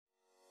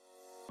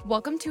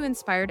Welcome to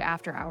Inspired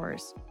After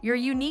Hours, your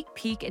unique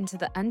peek into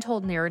the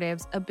untold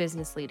narratives of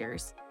business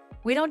leaders.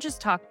 We don't just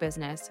talk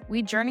business,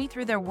 we journey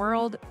through their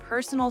world,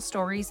 personal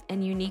stories,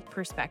 and unique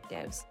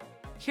perspectives.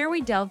 Here we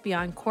delve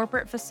beyond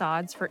corporate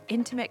facades for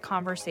intimate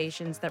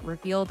conversations that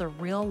reveal the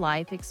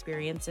real-life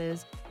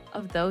experiences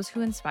of those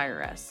who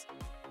inspire us.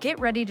 Get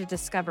ready to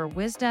discover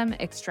wisdom,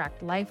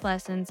 extract life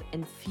lessons,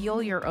 and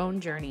fuel your own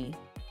journey.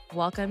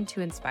 Welcome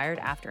to Inspired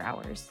After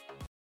Hours.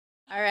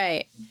 All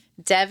right.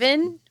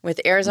 Devin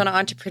with Arizona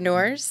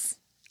Entrepreneurs.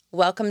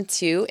 Welcome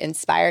to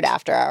Inspired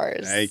After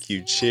Hours. Thank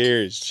you.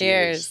 Cheers.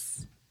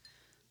 Cheers.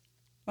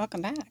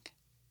 Welcome back.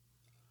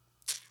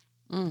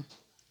 You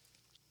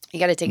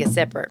got to take a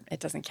sip or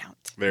it doesn't count.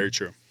 Very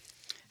true.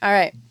 All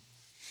right.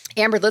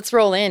 Amber, let's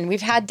roll in.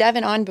 We've had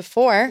Devin on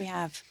before. We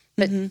have.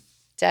 But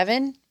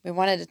Devin, we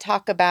wanted to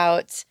talk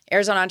about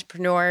Arizona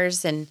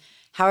Entrepreneurs and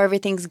how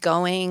everything's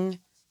going.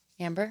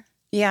 Amber?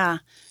 Yeah.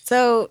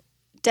 So,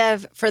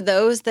 Dev, for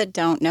those that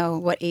don't know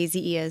what AZE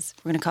is,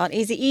 we're going to call it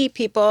AZE,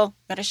 people.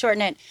 Got to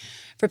shorten it.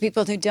 For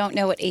people who don't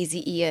know what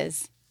AZE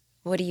is,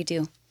 what do you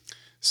do?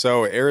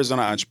 So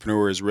Arizona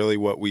Entrepreneurs, really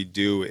what we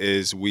do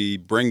is we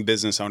bring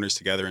business owners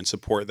together and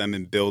support them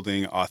in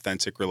building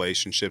authentic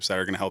relationships that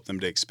are going to help them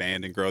to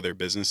expand and grow their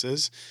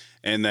businesses.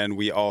 And then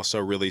we also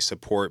really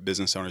support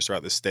business owners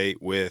throughout the state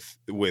with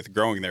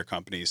growing their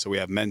companies. So we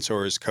have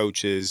mentors,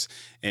 coaches,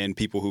 and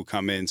people who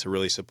come in to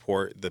really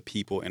support the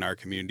people in our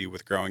community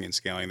with growing and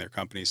scaling their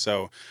companies.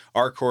 So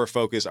our core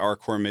focus, our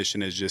core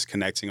mission is just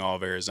connecting all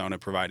of Arizona,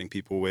 providing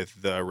people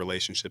with the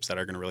relationships that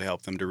are going to really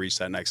help them to reach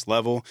that next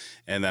level,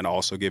 and then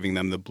also giving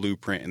them the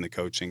blueprint and the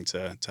coaching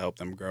to help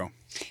them grow.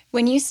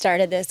 When you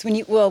started this, when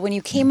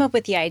you came up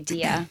with the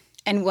idea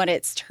and what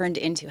it's turned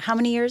into, how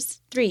many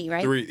years? 3,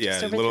 right? 3, yeah,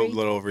 Just a over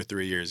little over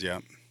 3 years, yeah.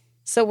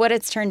 So what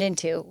it's turned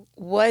into,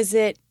 has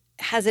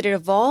it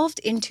evolved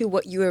into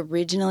what you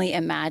originally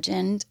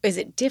imagined? Is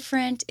it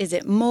different? Is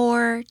it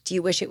more? Do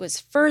you wish it was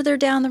further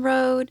down the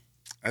road?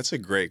 That's a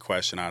great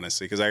question,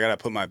 honestly, because I got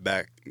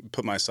to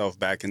put myself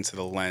back into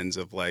the lens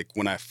of like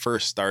when I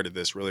first started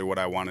this, really what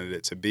I wanted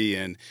it to be.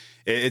 And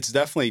it's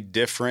definitely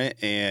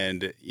different.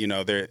 And, you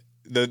know, the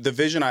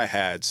vision I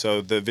had,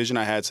 since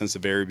the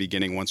very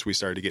beginning, once we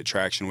started to get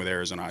traction with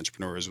Arizona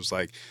Entrepreneurs, was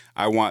like,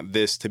 I want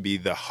this to be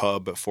the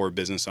hub for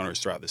business owners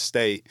throughout the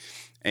state.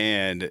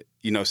 And,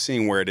 you know,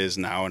 seeing where it is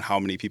now and how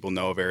many people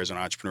know of Arizona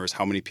Entrepreneurs,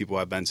 how many people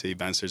have been to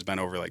events, there's been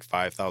over like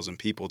 5,000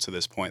 people to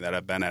this point that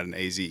have been at an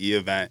AZE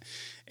event.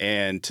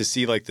 And to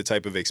see like the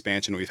type of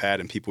expansion we've had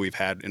and people we've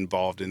had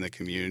involved in the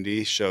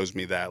community shows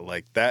me that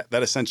like that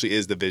essentially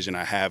is the vision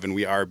I have. And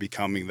we are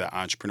becoming the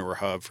entrepreneur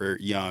hub for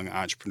young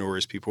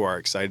entrepreneurs, people who are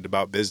excited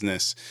about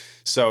business.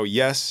 So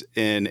yes,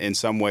 in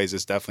some ways,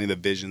 it's definitely the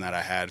vision that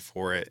I had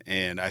for it.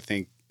 And I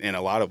think in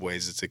a lot of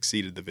ways, it's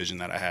exceeded the vision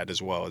that I had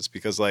as well. It's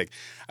because like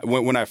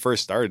when I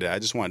first started it, I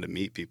just wanted to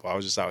meet people. I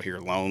was just out here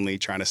lonely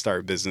trying to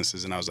start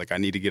businesses. And I was like, I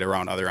need to get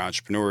around other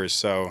entrepreneurs.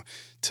 So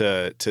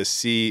to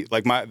see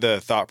like the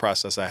thought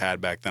process I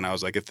had back then, I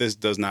was like, if this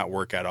does not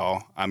work at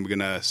all, I'm going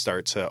to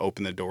start to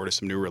open the door to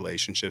some new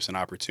relationships and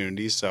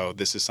opportunities. So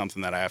this is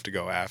something that I have to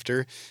go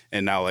after.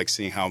 And now like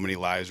seeing how many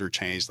lives were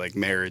changed, like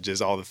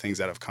marriages, all the things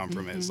that have come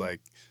from it is like,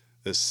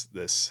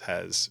 this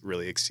has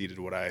really exceeded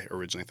what I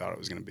originally thought it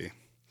was going to be.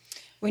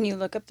 When you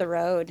look up the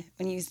road,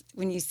 when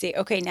you see,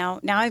 okay, now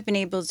I've been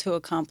able to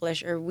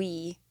accomplish, or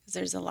because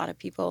there's a lot of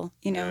people,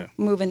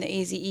 moving the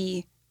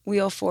AZE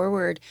wheel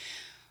forward.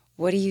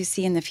 What do you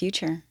see in the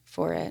future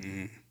for it?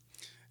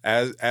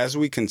 As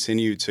we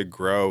continue to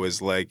grow,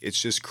 is like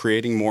it's just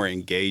creating more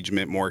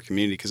engagement, more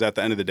community. Because at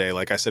the end of the day,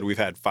 like I said, we've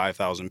had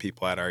 5,000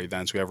 people at our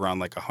events. We have around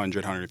like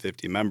 100,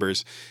 150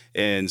 members.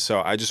 And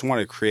so I just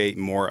want to create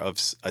more of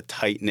a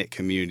tight-knit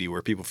community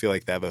where people feel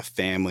like they have a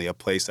family, a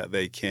place that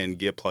they can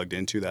get plugged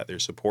into, that they're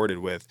supported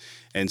with.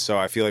 And so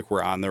I feel like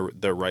we're on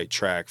the right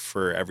track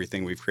for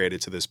everything we've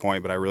created to this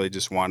point. But I really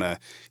just want to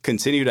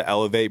continue to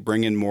elevate,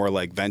 bring in more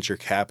like venture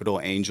capital,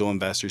 angel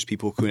investors,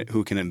 people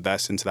who can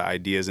invest into the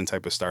ideas and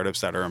type of startups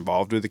that are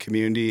involved with the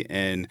community.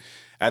 And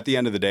at the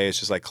end of the day, it's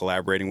just like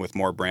collaborating with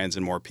more brands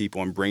and more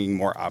people and bringing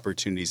more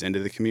opportunities into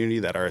the community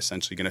that are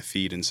essentially going to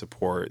feed and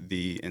support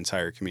the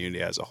entire community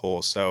as a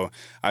whole. So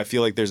I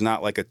feel like there's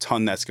not like a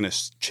ton that's going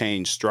to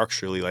change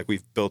structurally. Like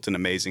we've built an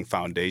amazing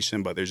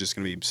foundation, but there's just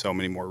going to be so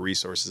many more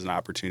resources and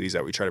opportunities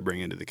that we try to bring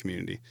into the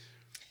community.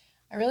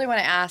 I really want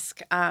to ask,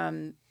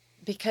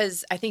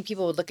 because I think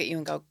people would look at you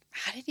and go,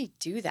 how did he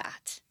do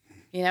that?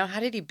 You know,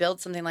 how did he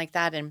build something like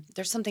that? And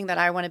there's something that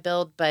I want to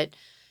build, but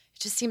it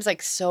just seems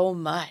like so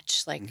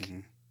much. Like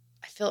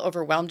I feel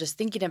overwhelmed just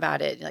thinking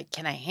about it. Like,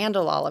 can I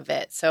handle all of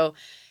it? So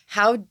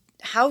how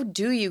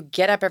do you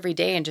get up every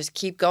day and just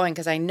keep going?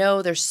 Because I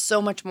know there's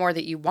so much more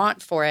that you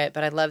want for it,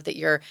 but I love that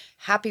you're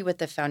happy with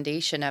the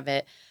foundation of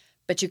it.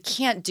 But you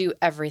can't do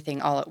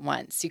everything all at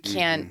once. You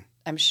can't,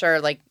 I'm sure,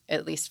 like,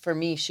 at least for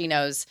me, she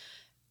knows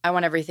I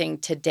want everything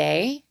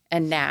today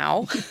and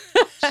now.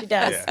 She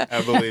does. Yeah,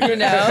 I believe it. You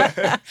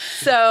know?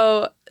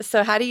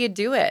 So how do you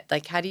do it?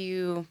 Like, how do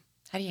you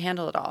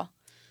handle it all?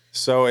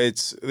 So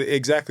it's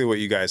exactly what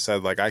you guys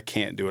said. Like, I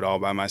can't do it all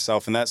by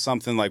myself. And that's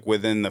something like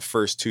within the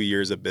first 2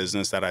 years of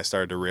business that I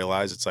started to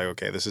realize. It's like,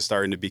 okay, this is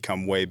starting to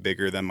become way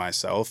bigger than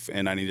myself,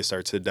 and I need to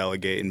start to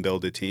delegate and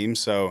build a team.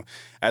 So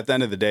at the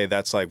end of the day,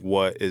 that's like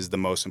what is the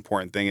most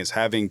important thing, is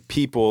having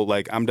people.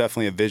 Like, I'm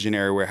definitely a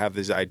visionary where I have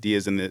these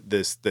ideas and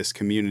this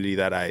community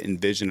that I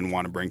envision and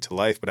want to bring to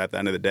life. But at the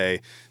end of the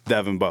day,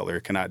 Devin Butler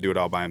cannot do it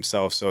all by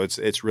himself. So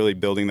it's really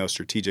building those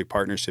strategic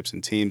partnerships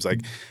and teams,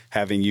 like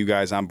having you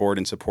guys on board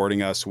and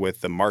supporting us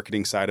with the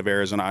marketing side of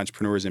Arizona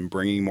Entrepreneurs and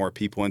bringing more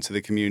people into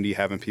the community,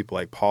 having people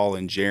like Paul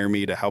and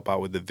Jeremy to help out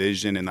with the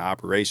vision and the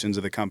operations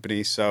of the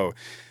company. So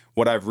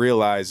what I've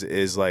realized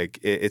is like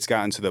it's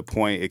gotten to the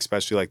point,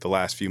 especially like the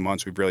last few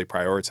months, we've really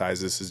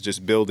prioritized this, is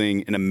just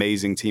building an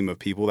amazing team of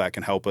people that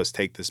can help us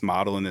take this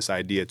model and this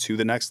idea to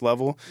the next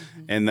level.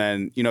 Mm-hmm. And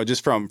then, you know,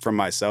 just from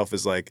myself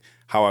is like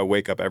how I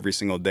wake up every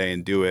single day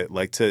and do it.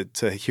 Like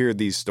to hear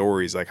these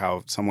stories, like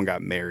how someone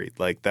got married,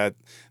 like that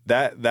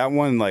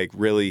one like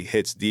really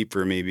hits deep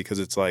for me, because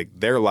it's like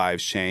their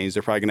lives change.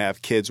 They're probably gonna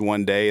have kids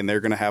one day, and they're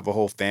gonna have a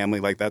whole family.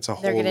 Like that's a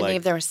whole. They're gonna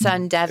name their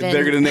son Devin.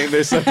 They're gonna name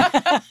their son.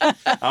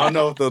 I don't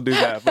know if they'll do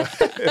that, but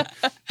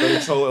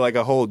it's like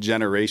a whole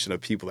generation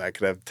of people that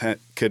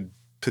could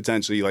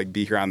potentially like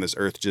be here on this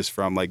earth just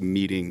from like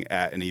meeting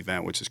at an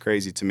event, which is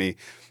crazy to me.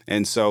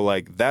 And so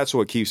like that's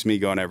what keeps me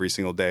going every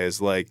single day, is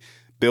like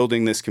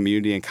building this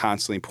community and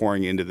constantly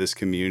pouring into this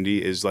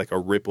community is like a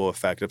ripple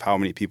effect of how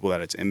many people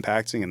that it's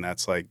impacting. And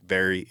that's like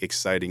very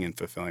exciting and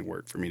fulfilling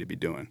work for me to be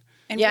doing.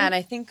 And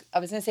I think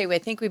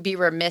we'd be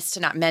remiss to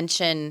not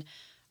mention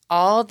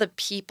all the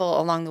people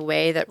along the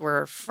way that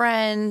were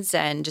friends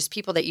and just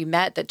people that you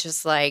met that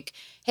just like,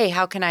 hey,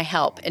 how can I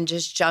help? And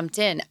just jumped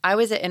in. I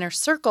was at Inner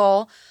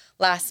Circle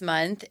last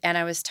month, and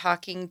I was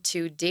talking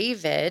to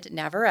David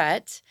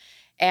Navarrete,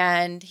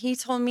 and he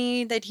told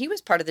me that he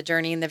was part of the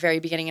journey in the very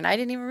beginning, and I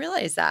didn't even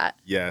realize that.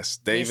 Yes,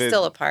 David. He's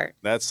still a part.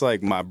 That's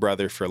like my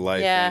brother for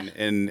life. Yeah.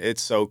 And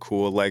it's so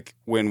cool. Like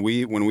when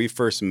we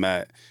first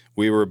met,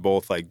 we were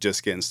both like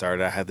just getting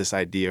started. I had this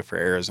idea for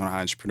Arizona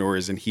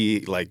Entrepreneurs, and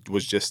he like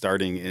was just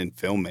starting in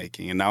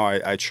filmmaking. And now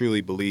I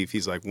truly believe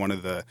he's like one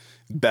of the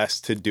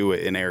best to do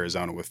it in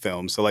Arizona with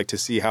film. So like to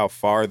see how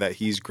far that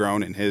he's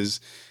grown in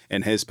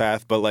his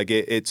path. But like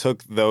it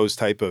took those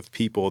type of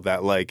people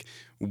that like,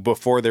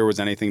 before there was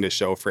anything to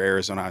show for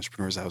Arizona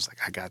Entrepreneurs, I was like,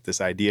 I got this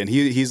idea. And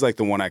he's like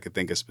the one I could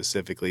think of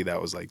specifically that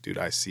was like, dude,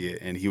 I see it.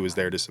 And he was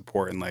there to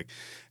support and like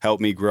help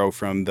me grow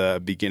from the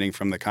beginning,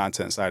 from the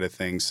content side of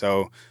things.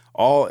 So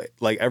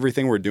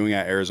everything we're doing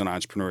at Arizona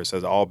Entrepreneurs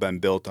has all been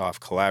built off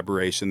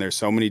collaboration. There's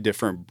so many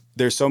different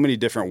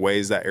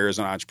ways that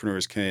Arizona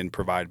Entrepreneurs can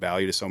provide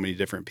value to so many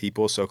different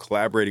people. So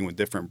collaborating with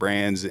different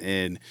brands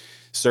and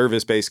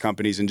service-based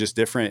companies and just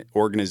different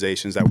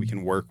organizations that we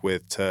can work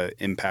with to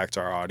impact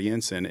our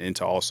audience and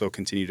to also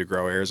continue to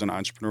grow Arizona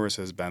Entrepreneurs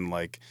has been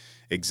like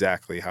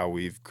exactly how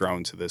we've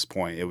grown to this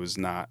point. It was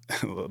not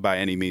by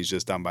any means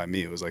just done by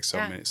me. It was like so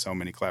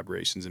many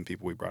collaborations and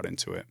people we brought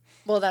into it.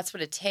 Well, that's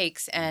what it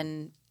takes.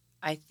 And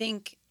I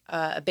think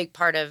a big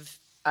part of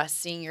us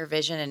seeing your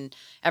vision and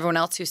everyone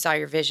else who saw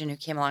your vision, who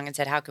came along and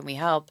said, how can we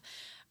help?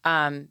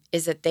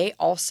 Is that they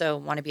also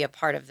want to be a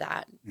part of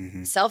that.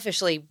 Mm-hmm.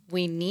 Selfishly,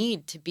 we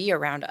need to be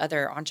around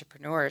other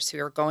entrepreneurs who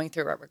are going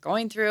through what we're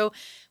going through.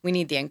 We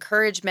need the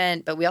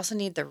encouragement, but we also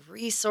need the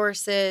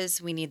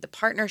resources. We need the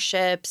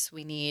partnerships.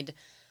 We need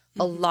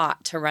a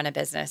lot to run a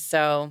business.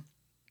 So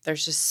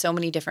there's just so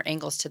many different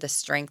angles to the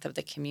strength of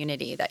the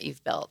community that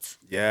you've built.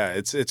 Yeah,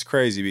 it's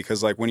crazy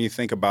because like when you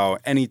think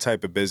about any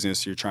type of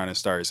business you're trying to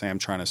start, say I'm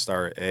trying to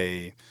start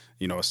a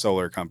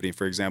solar company,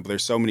 for example,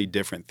 there's so many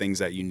different things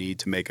that you need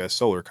to make a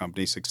solar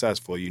company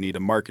successful. You need a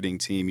marketing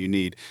team, you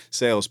need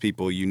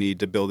salespeople, you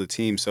need to build a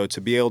team. So to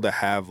be able to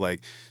have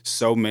like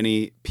so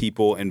many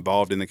people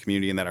involved in the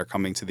community and that are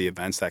coming to the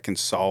events that can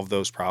solve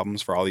those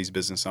problems for all these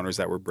business owners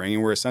that we're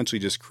bringing, we're essentially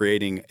just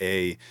creating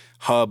a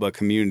hub, a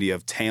community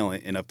of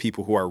talent and of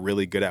people who are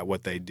really good at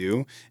what they do.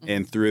 Mm-hmm.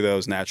 And through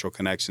those natural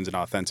connections and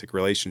authentic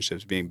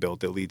relationships being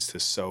built, it leads to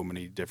so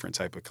many different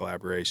type of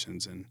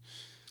collaborations and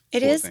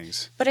it is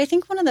things. But I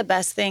think one of the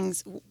best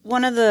things,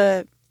 one of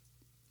the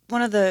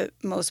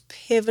most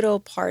pivotal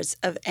parts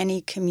of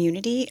any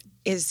community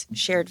is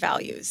shared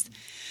values.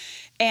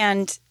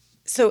 And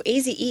so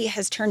AZE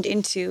has turned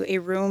into a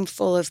room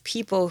full of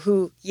people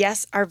who,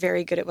 yes, are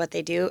very good at what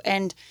they do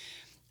and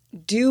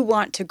do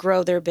want to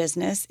grow their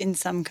business in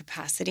some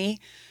capacity.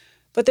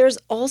 But there's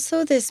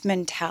also this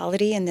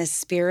mentality and this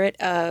spirit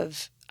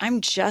of,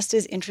 I'm just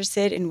as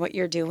interested in what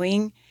you're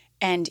doing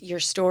and your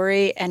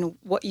story and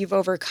what you've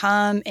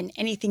overcome and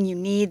anything you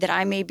need that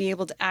I may be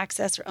able to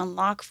access or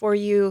unlock for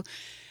you,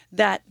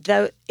 that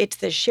it's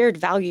the shared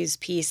values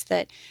piece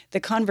that the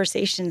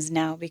conversations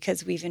now,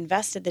 because we've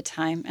invested the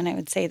time, and I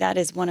would say that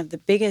is one of the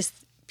biggest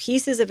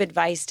pieces of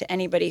advice to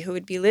anybody who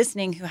would be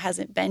listening who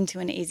hasn't been to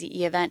an AZE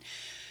event.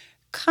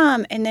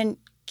 Come and then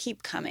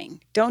keep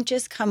coming. Don't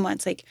just come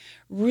once. Like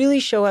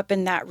really show up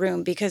in that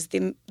room, because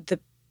the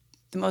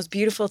the most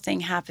beautiful thing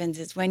happens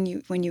is when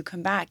you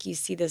come back, you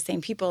see those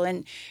same people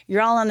and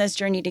you're all on this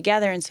journey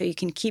together. And so you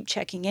can keep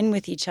checking in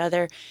with each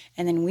other.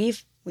 And then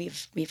we've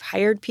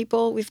hired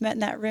people we've met in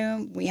that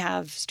room. We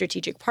have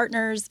strategic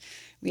partners.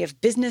 We have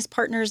business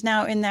partners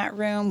now in that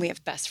room. We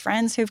have best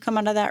friends who've come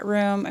out of that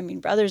room. I mean,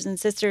 brothers and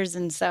sisters.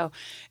 And so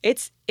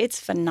it's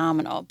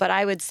phenomenal. But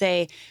I would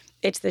say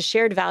it's the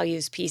shared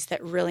values piece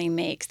that really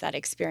makes that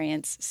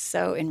experience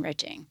so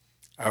enriching.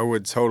 I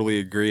would totally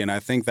agree. And I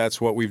think that's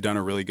what we've done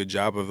a really good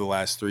job of the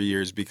last 3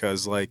 years,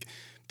 because like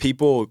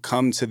people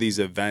come to these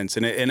events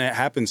and it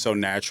happens so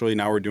naturally.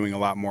 Now we're doing a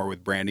lot more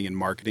with branding and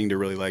marketing to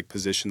really like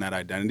position that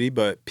identity.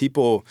 But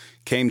people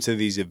came to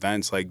these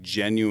events like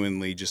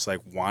genuinely just like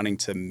wanting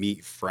to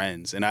meet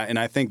friends. And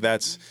I think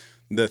that's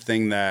the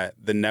thing, that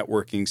the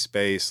networking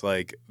space,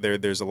 like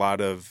there's a lot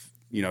of,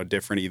 you know,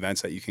 different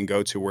events that you can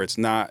go to where it's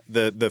not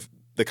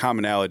the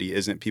commonality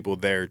isn't people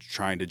there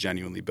trying to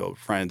genuinely build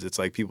friends. It's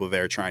like people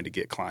there trying to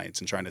get clients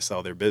and trying to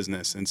sell their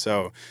business. And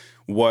so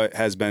what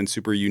has been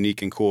super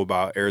unique and cool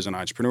about Arizona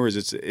Entrepreneurs,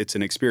 it's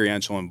an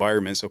experiential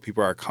environment. So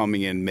people are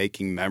coming in,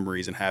 making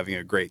memories and having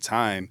a great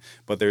time.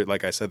 But there,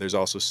 like I said, there's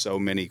also so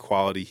many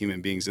quality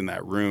human beings in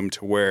that room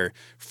to where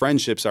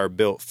friendships are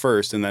built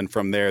first. And then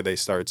from there, they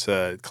start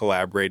to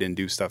collaborate and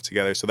do stuff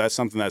together. So that's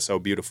something that's so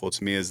beautiful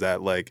to me, is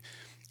that like,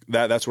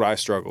 that's what I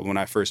struggled when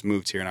I first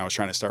moved here and I was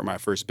trying to start my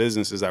first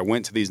business. Is I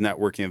went to these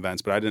networking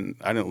events, but I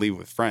didn't leave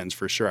with friends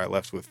for sure. I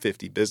left with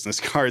 50 business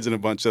cards and a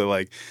bunch of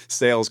like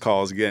sales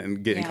calls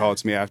getting called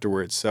to me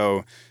afterwards.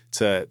 So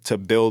to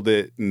build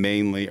it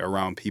mainly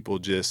around people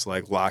just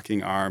like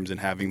locking arms and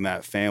having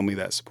that family,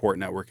 that support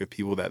network of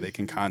people that they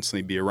can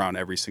constantly be around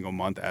every single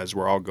month as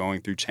we're all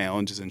going through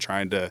challenges and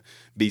trying to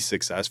be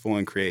successful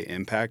and create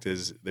impact,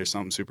 there's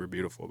something super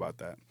beautiful about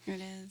that. It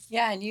is.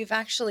 Yeah, and you've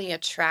actually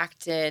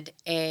attracted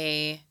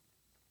a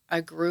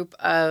group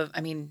of,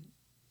 I mean,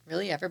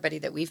 really everybody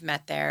that we've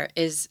met there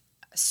is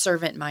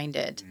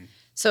servant-minded. Mm-hmm.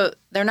 So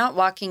they're not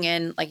walking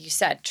in, like you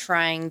said,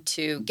 trying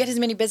to get as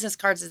many business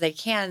cards as they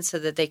can so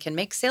that they can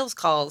make sales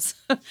calls,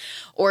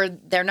 or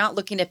they're not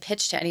looking to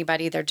pitch to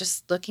anybody. They're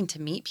just looking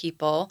to meet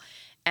people.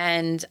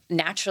 And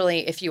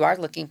naturally, if you are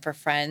looking for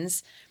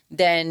friends,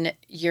 then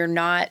you're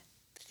not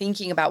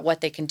thinking about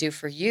what they can do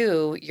for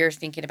you. You're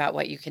thinking about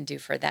what you can do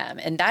for them.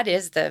 And that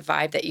is the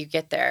vibe that you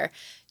get there.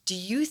 Do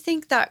you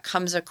think that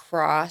comes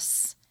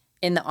across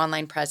in the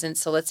online presence?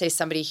 So let's say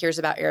somebody hears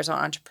about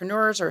Arizona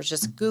Entrepreneurs or is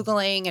just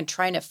Googling and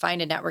trying to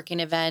find a networking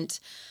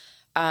event.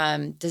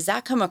 Does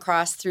that come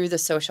across through the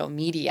social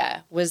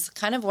media? Was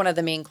kind of one of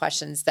the main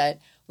questions that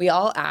we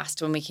all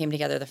asked when we came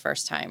together the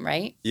first time,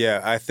 right?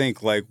 Yeah, I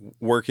think like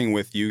working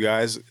with you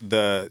guys,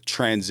 the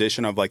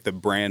transition of like the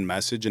brand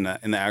message and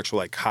the actual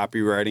like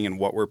copywriting and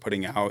what we're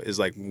putting out is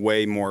like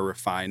way more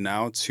refined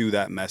now to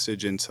that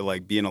message and to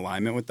like be in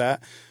alignment with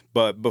that.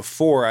 But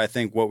before, I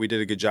think what we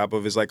did a good job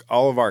of is like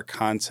all of our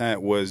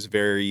content was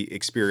very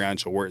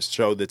experiential, where it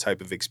showed the type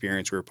of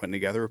experience we were putting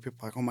together. Where people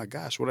were like, oh my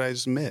gosh, what did I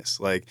just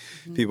miss? Like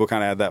people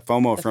kind of had that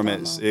FOMO from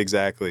it.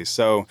 Exactly.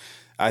 So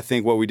I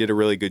think what we did a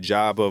really good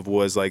job of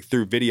was like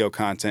through video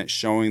content,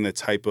 showing the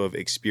type of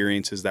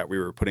experiences that we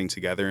were putting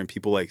together and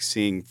people like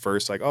seeing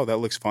first like, oh, that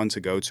looks fun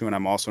to go to. And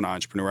I'm also an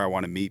entrepreneur. I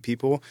want to meet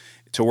people,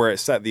 to where it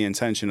set the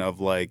intention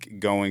of like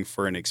going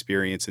for an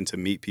experience and to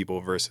meet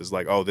people versus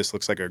like, oh, this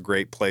looks like a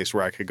great place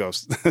where I could go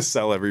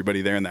sell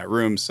everybody there in that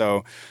room.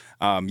 So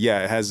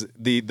yeah, it has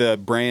the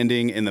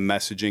branding and the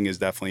messaging is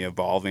definitely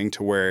evolving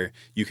to where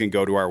you can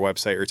go to our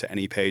website or to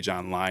any page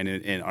online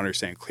and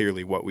understand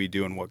clearly what we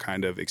do and what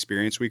kind of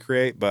experience we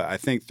create. But I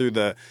think through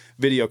the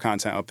video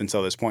content up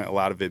until this point, a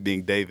lot of it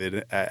being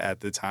David at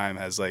the time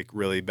has like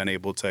really been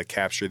able to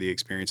capture the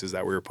experiences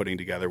that we were putting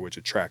together, which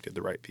attracted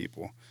the right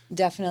people.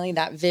 Definitely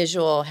that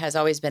visual has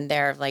always been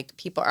there. Like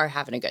people are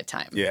having a good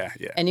time. Yeah,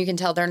 yeah. And you can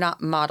tell they're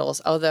not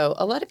models, although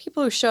a lot of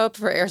people who show up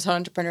for Arizona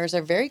Entrepreneurs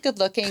are very good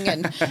looking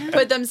and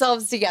put themselves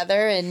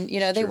together, and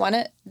you know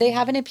they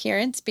have an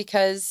appearance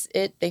because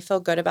they feel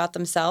good about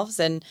themselves,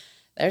 and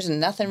there's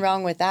nothing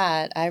wrong with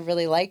that. I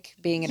really like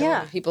being in a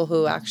room with people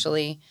who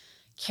actually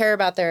care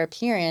about their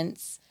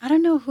appearance. I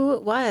don't know who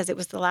it was. It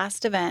was the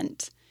last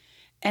event,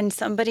 and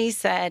somebody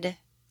said,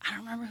 I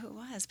don't remember who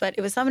it was, but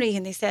it was somebody,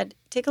 and they said,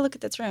 take a look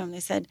at this room. They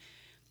said,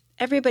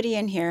 everybody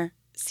in here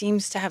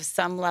seems to have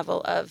some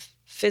level of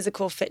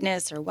physical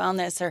fitness or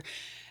wellness,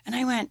 and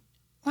I went,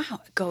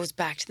 wow, it goes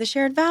back to the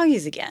shared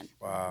values again.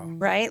 Wow.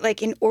 Right?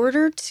 Like in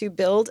order to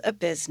build a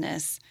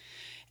business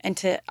and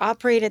to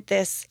operate at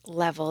this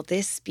level,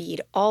 this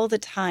speed all the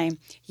time,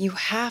 you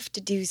have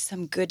to do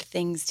some good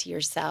things to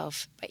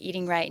yourself by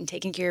eating right and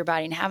taking care of your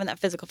body and having that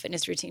physical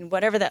fitness routine,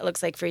 whatever that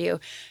looks like for you,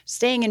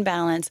 staying in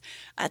balance.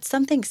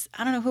 Something,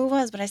 I don't know who it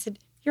was, but I said,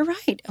 you're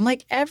right. I'm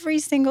like, every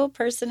single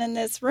person in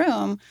this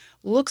room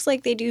looks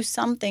like they do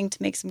something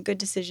to make some good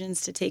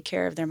decisions to take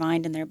care of their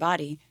mind and their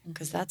body,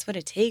 because that's what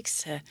it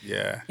takes to.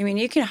 Yeah. I mean,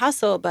 you can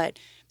hustle, but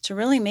to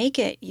really make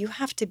it, you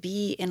have to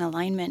be in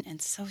alignment and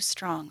so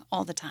strong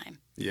all the time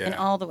in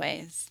all the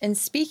ways. And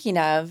speaking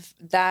of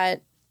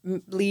that,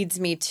 leads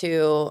me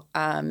to,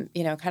 kind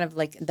of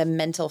like the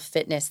mental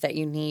fitness that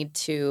you need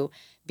to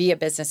be a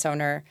business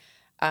owner.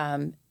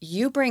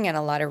 You bring in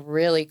a lot of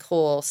really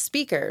cool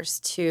speakers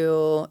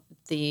to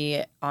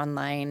the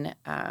online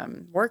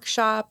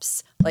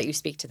workshops, let you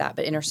speak to that,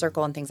 but Inner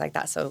Circle and things like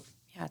that. So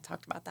yeah,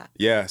 talked about that.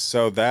 Yeah,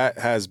 so that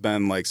has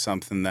been like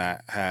something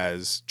that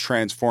has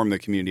transformed the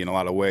community in a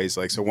lot of ways.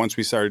 Like, so once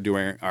we started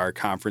doing our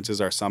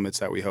conferences, our summits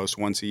that we host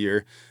once a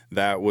year,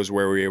 that was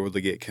where we were able to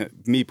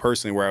get, me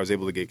personally, where I was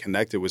able to get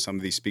connected with some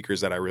of these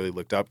speakers that I really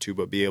looked up to,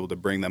 but be able to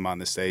bring them on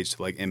the stage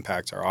to like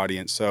impact our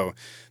audience. So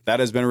that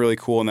has been really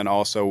cool. And then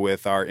also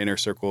with our Inner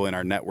Circle and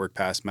our Network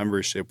Pass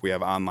membership, we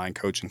have online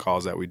coaching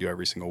calls that we do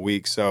every single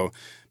week. So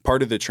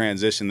part of the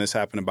transition, this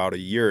happened about a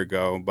year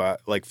ago,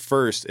 but like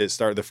first, it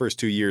started the first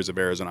 2 years of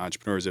Arizona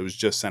Entrepreneurs, it was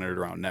just centered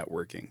around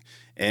networking.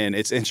 And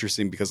it's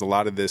interesting because a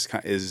lot of this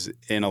is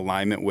in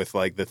alignment with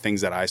like the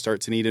things that I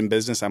start to need in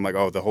business. I'm like,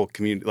 oh, the whole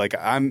community, like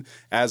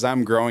as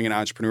I'm growing in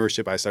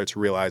entrepreneurship, I start to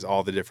realize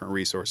all the different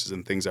resources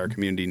and things our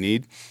community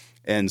need.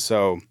 And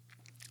so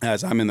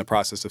as I'm in the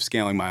process of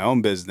scaling my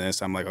own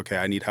business, I'm like, okay,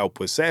 I need help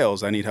with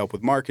sales. I need help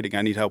with marketing.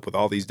 I need help with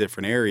all these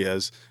different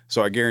areas.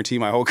 So I guarantee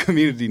my whole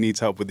community needs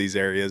help with these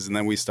areas. And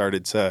then we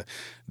started to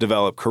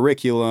develop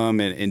curriculum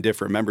and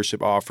different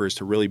membership offers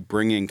to really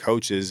bring in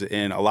coaches,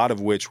 and a lot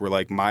of which were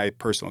like my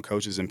personal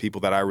coaches and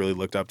people that I really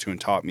looked up to and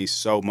taught me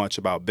so much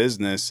about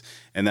business.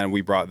 And then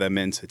we brought them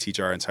in to teach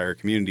our entire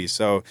community.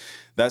 So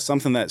that's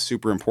something that's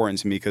super important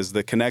to me because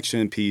the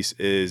connection piece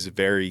is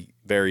very,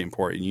 very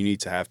important. You need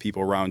to have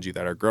people around you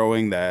that are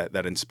growing,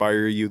 that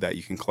inspire you, that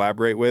you can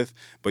collaborate with.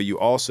 But you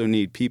also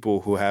need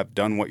people who have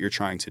done what you're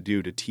trying to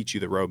do to teach you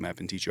the roadmap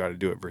and teach you how to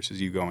do it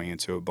versus you going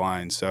into it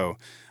blind. So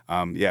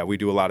we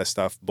do a lot of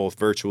stuff both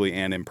virtually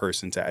and in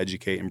person to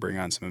educate and bring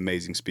on some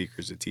amazing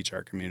speakers to teach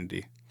our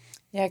community.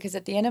 Yeah, because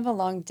at the end of a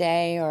long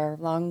day or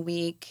long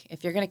week,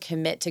 if you're going to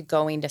commit to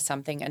going to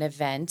something, an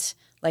event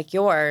like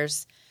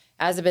yours,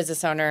 as a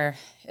business owner,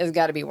 it's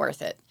got to be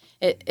worth it.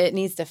 It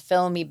needs to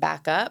fill me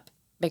back up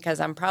because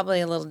I'm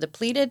probably a little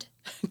depleted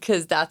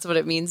because that's what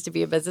it means to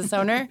be a business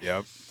owner.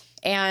 Yep.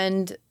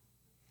 And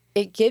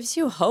it gives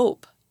you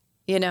hope,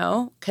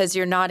 because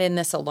you're not in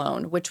this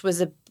alone, which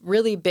was a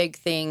really big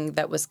thing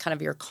that was kind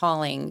of your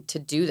calling to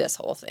do this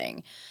whole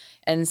thing.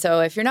 And so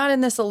if you're not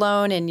in this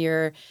alone and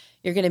you're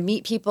going to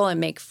meet people and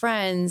make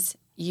friends,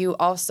 you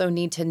also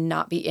need to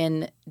not be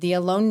in the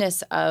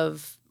aloneness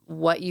of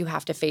what you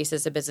have to face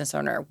as a business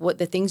owner, what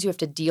the things you have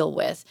to deal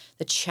with,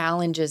 the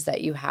challenges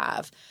that you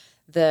have,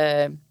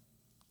 the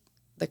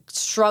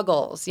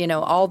struggles,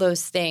 all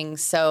those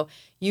things. So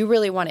you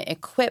really want to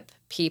equip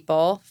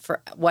people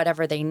for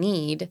whatever they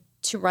need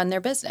to run their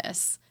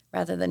business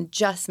rather than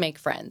just make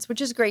friends,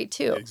 which is great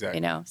too. Exactly.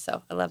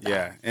 So I love that.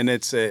 Yeah. And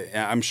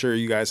I'm sure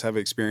you guys have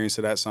experienced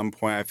it at some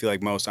point. I feel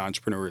like most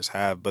entrepreneurs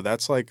have, but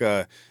that's like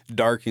a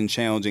dark and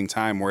challenging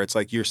time where it's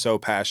like you're so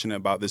passionate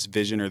about this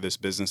vision or this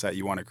business that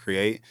you want to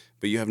create,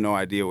 but you have no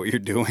idea what you're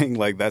doing.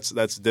 Like that's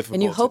difficult.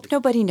 And you hope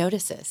nobody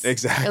notices.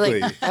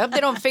 Exactly. Like, I hope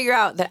they don't figure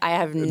out that I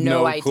have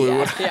no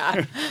idea.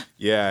 Yeah.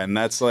 Yeah. And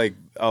that's like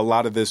a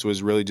lot of this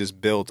was really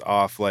just built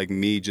off like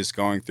me just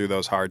going through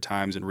those hard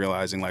times and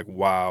realizing like,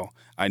 wow,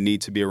 I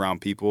need to be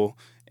around people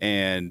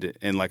and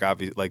like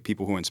obviously like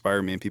people who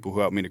inspire me and people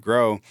who help me to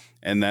grow.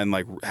 And then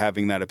like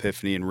having that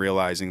epiphany and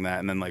realizing that,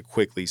 and then like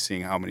quickly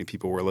seeing how many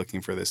people were looking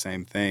for the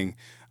same thing.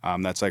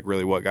 That's like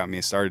really what got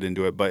me started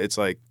into it. But it's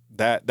like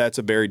that's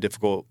a very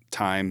difficult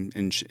time,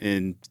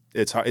 and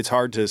it's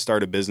hard to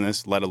start a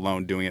business, let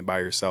alone doing it by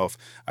yourself.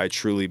 I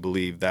truly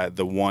believe that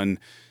the one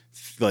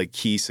like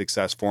key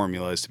success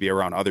formula is to be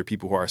around other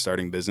people who are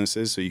starting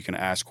businesses so you can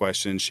ask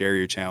questions, share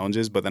your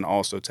challenges, but then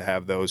also to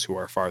have those who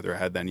are farther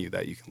ahead than you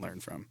that you can learn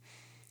from.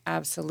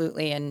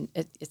 Absolutely. And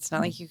it's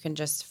not like you can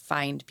just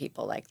find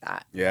people like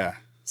that. Yeah.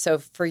 So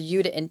for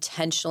you to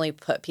intentionally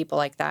put people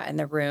like that in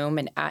the room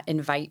and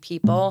invite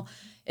people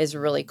is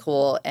really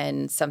cool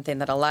and something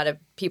that a lot of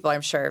people,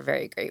 I'm sure, are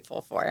very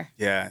grateful for.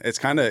 Yeah, it's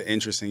kind of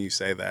interesting you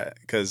say that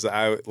because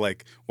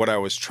what I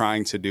was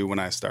trying to do when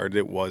I started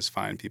it was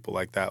find people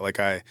like that. Like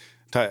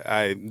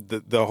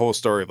the whole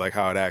story of like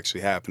how it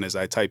actually happened is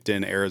I typed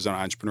in Arizona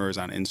Entrepreneurs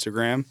on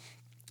Instagram.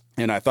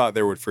 And I thought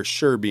there would for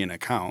sure be an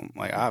account,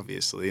 like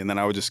obviously. And then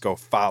I would just go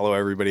follow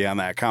everybody on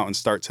that account and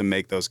start to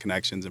make those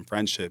connections and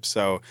friendships.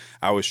 So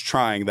I was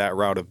trying that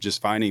route of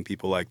just finding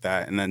people like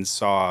that, and then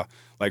saw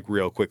like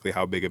real quickly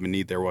how big of a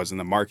need there was in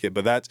the market.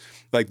 But that's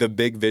like the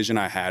big vision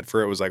I had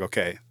for it was like,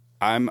 okay,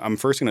 I'm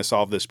first going to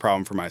solve this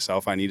problem for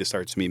myself. I need to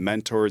start to meet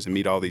mentors and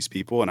meet all these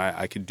people. And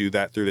I could do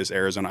that through this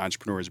Arizona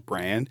Entrepreneurs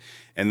brand.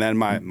 And then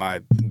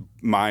my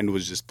mind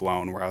was just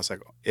blown where I was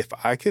like, if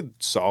I could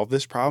solve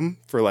this problem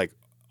for like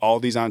all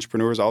these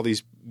entrepreneurs, all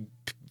these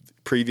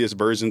previous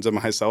versions of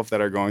myself that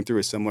are going through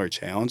a similar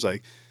challenge,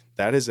 like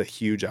that is a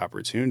huge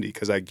opportunity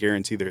because I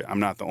guarantee that I'm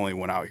not the only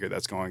one out here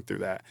that's going through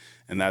that.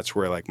 And that's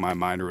where like my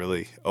mind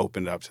really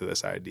opened up to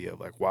this idea of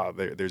like, wow,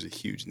 there's a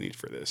huge need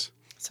for this.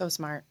 So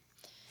smart.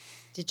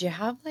 Did you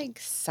have like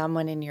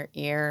someone in your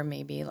ear,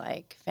 maybe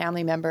like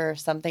family member or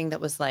something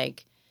that was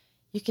like,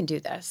 you can do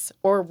this?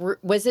 Or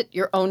was it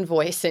your own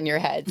voice in your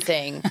head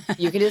saying,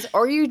 you can do this?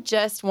 Or are you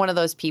just one of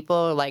those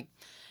people like,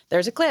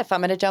 there's a cliff,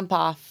 I'm going to jump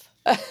off?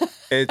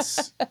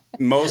 It's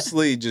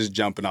mostly just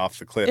jumping off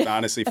the cliff,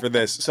 honestly, for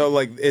this. So,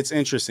 like, it's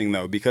interesting,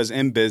 though, because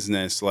in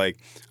business, like,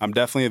 I'm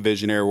definitely a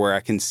visionary where I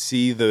can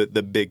see the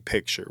big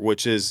picture,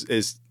 which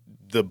is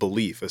the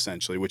belief,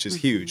 essentially, which is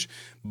huge.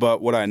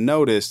 But what I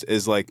noticed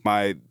is, like,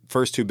 my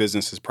first 2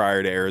 businesses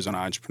prior to Arizona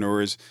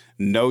Entrepreneurs,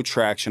 no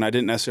traction. I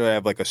didn't necessarily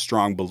have, like, a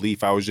strong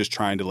belief. I was just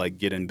trying to, like,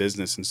 get in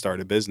business and start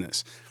a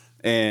business.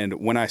 And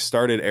when I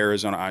started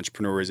Arizona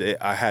Entrepreneurs,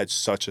 I had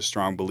such a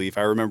strong belief.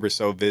 I remember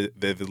so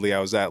vividly.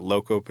 I was at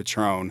Loco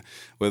Patron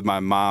with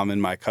my mom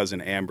and my cousin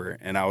Amber,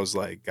 and I was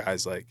like,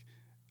 guys, like,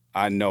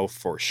 I know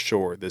for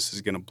sure this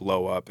is going to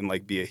blow up and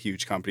like be a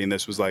huge company. And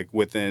this was like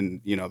within,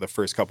 the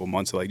first couple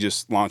months of like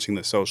just launching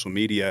the social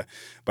media.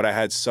 But I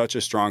had such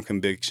a strong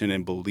conviction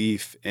and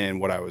belief in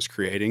what I was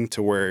creating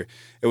to where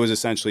it was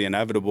essentially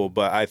inevitable.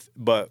 But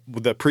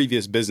with the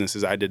previous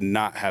businesses, I did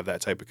not have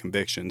that type of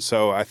conviction.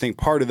 So I think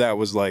part of that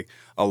was like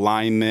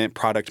alignment,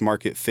 product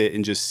market fit,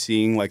 and just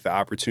seeing like the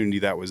opportunity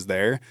that was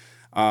there.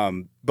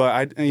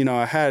 But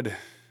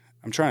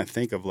I'm trying to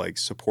think of like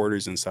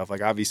supporters and stuff.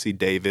 Like obviously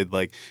David,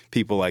 like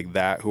people like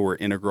that who were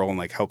integral in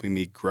like helping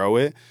me grow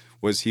it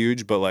was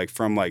huge. But like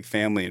from like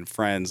family and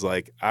friends,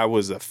 like I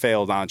was a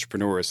failed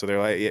entrepreneur. So they're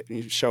like,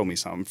 yeah, show me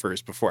something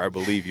first before I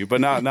believe you.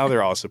 But now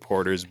they're all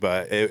supporters.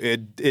 But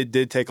it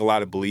did take a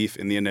lot of belief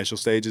in the initial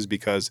stages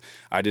because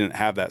I didn't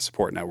have that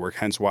support network.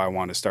 Hence why I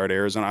wanted to start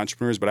Arizona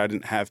Entrepreneurs. But I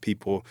didn't have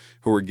people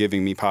who were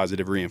giving me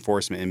positive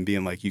reinforcement and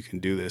being like, you can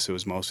do this. It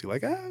was mostly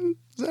like,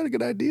 is that a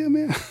good idea,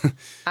 man?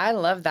 I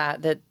love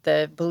that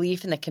the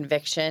belief and the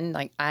conviction,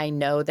 like I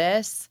know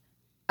this.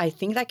 I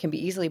think that can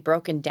be easily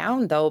broken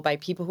down, though, by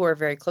people who are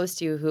very close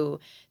to you, who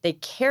they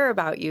care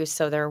about you.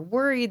 So they're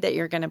worried that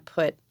you're going to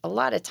put a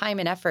lot of time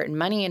and effort and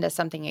money into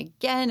something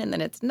again, and then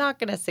it's not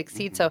going to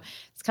succeed. So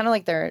it's kind of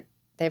like they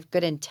have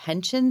good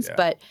intentions,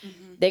 but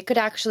they could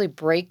actually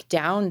break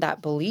down that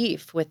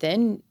belief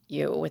within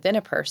you, within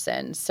a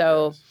person.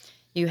 So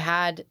you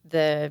had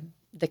the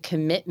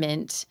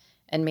commitment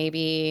and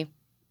maybe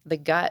the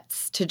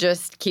guts to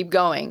just keep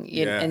going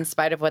in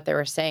spite of what they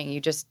were saying.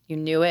 You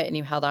knew it and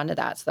you held on to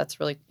that. So that's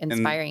really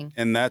inspiring.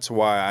 And that's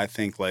why I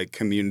think like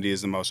community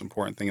is the most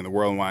important thing in the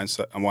world,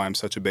 and why I'm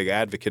such a big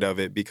advocate of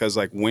it. Because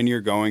like when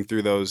you're going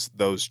through those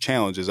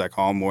challenges, I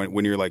call them,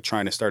 when you're like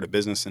trying to start a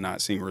business and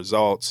not seeing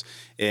results,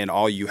 and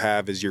all you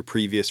have is your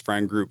previous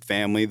friend group,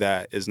 family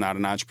that is not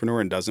an entrepreneur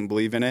and doesn't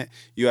believe in it,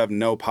 you have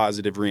no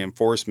positive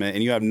reinforcement,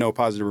 and you have no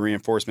positive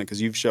reinforcement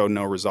because you've shown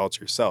no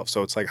results yourself.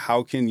 So it's like,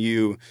 how can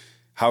you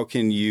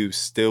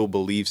still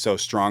believe so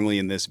strongly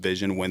in this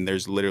vision when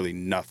there's literally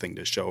nothing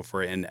to show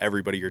for it, and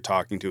everybody you're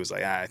talking to is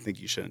like, I think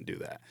you shouldn't do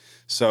that.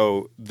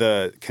 So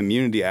the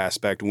community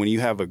aspect, when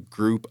you have a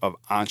group of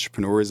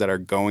entrepreneurs that are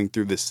going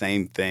through the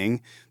same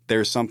thing,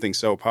 there's something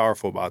so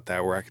powerful about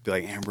that, where I could be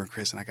like, Amber and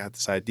Chris, and I got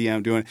this idea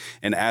I'm doing.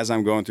 And as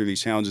I'm going through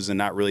these challenges and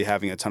not really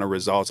having a ton of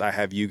results, I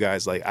have you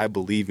guys like, I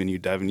believe in you,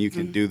 Devin, you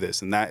can do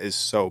this. And that is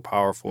so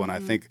powerful. And I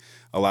think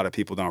a lot of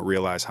people don't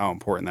realize how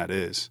important that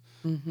is.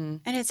 And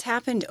it's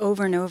happened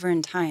over and over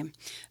in time.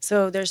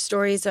 So there's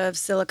stories of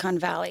Silicon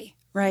Valley,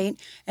 right?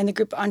 And the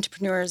group of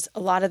entrepreneurs, a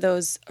lot of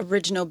those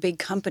original big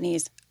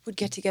companies would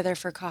get together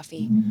for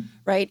coffee,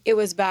 right? It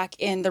was back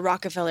in the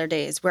Rockefeller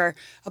days where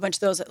a bunch of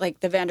those, like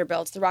the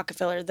Vanderbilts, the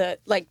Rockefeller,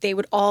 they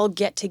would all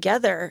get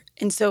together.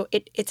 And so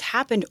it's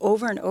happened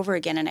over and over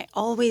again. And I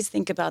always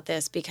think about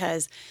this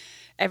because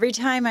every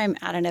time I'm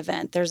at an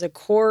event, there's a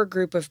core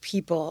group of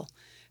people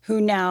who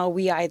now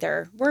we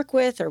either work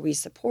with or we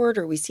support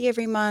or we see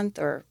every month,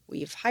 or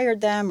we've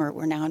hired them or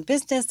we're now in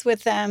business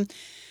with them.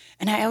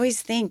 And I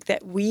always think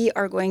that we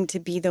are going to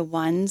be the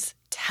ones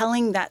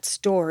telling that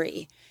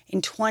story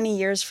in 20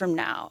 years from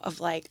now of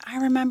like, I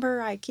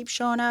remember I keep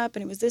showing up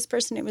and it was this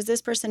person.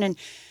 And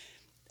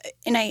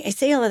I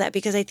say all of that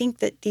because I think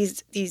that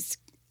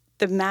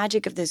the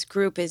magic of this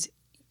group is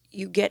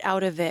you get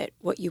out of it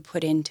what you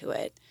put into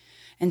it.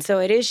 And so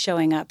it is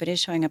showing up. It is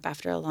showing up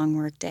after a long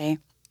work day.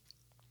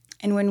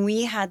 And when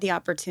we had the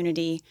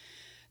opportunity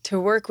to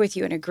work with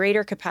you in a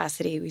greater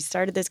capacity, we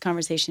started this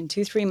conversation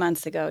 2-3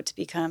 months ago to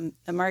become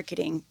the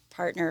marketing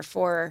partner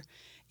for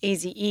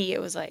AZE.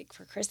 It was like,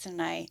 for Kristen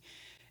and I,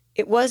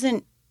 it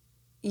wasn't,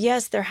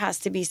 yes, there has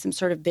to be some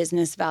sort of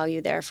business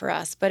value there for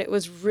us, but it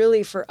was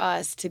really for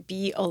us to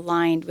be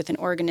aligned with an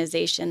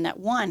organization that,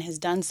 one, has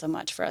done so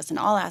much for us in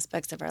all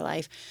aspects of our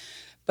life.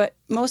 But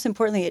most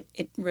importantly,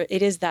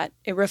 it is that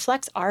it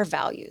reflects our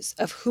values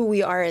of who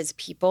we are as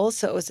people.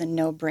 So it was a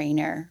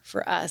no-brainer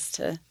for us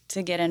to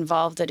get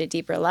involved at a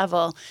deeper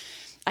level.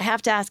 I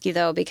have to ask you,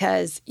 though,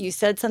 because you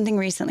said something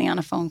recently on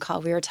a phone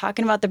call. We were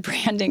talking about the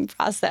branding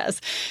process,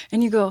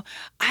 and you go,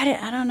 I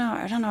don't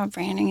know what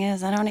branding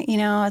is.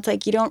 It's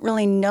like you don't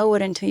really know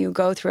it until you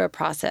go through a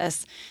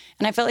process.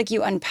 And I felt like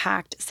you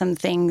unpacked some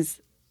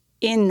things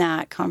in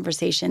that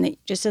conversation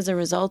that just as a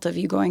result of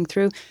you going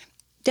through.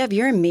 Dev,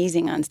 you're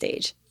amazing on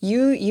stage.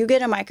 You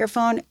get a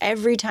microphone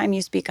every time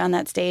you speak on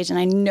that stage, and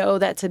I know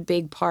that's a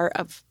big part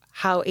of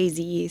how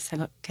AZE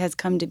has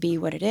come to be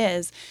what it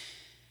is.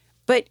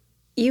 But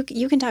you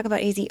can talk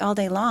about AZ all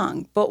day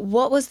long, but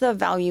what was the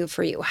value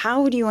for you?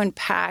 How would you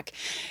unpack?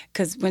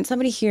 Because when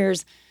somebody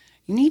hears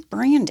you need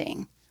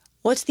branding,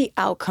 what's the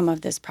outcome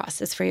of this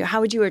process for you?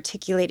 How would you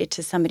articulate it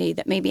to somebody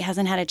that maybe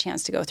hasn't had a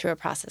chance to go through a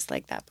process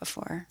like that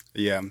before?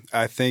 Yeah,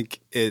 I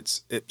think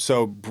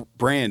so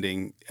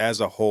branding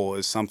as a whole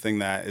is something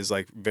that is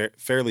like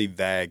fairly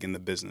vague in the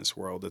business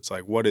world. It's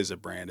like, what is a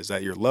brand? Is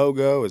that your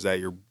logo? Is that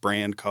your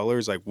brand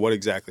colors? Like, what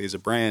exactly is a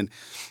brand?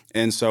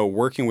 And so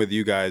working with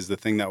you guys, the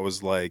thing that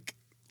was like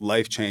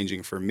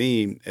life-changing for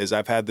me is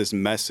I've had this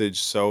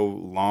message so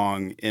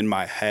long in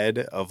my head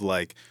of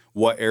like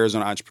what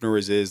Arizona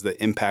Entrepreneurs is,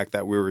 the impact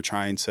that we were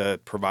trying to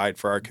provide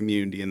for our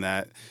community, and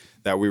that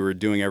we were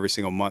doing every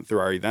single month through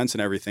our events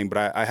and everything.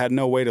 But I had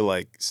no way to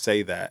like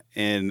say that.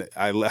 And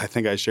I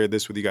think I shared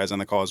this with you guys on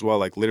the call as well.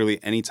 Like literally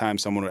anytime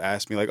someone would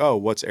ask me like, oh,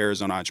 what's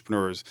Arizona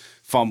Entrepreneurs?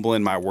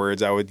 Fumbling my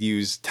words, I would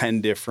use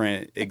 10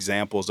 different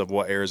examples of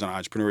what Arizona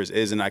Entrepreneurs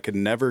is. And I could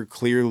never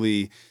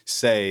clearly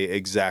say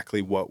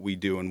exactly what we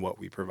do and what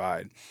we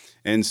provide.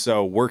 And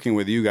so working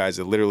with you guys,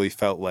 it literally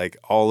felt like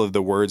all of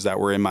the words that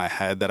were in my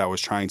head that I was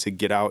trying to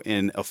get out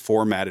in a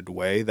formatted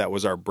way, that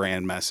was our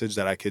brand message,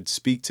 that I could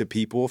speak to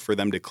people for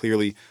them to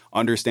clearly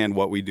understand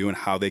what we do and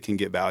how they can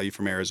get value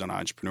from Arizona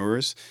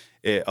Entrepreneurs.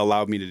 It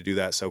allowed me to do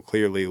that so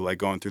clearly, like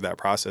going through that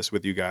process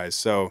with you guys.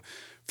 So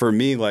for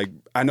me, like,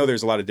 I know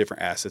there's a lot of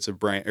different assets of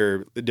brand,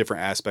 or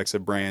different aspects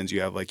of brands.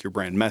 You have like your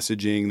brand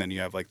messaging, then you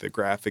have like the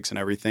graphics and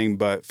everything.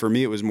 But for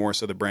me, it was more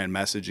so the brand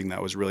messaging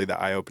that was really the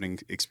eye-opening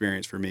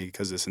experience for me,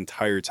 because this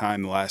entire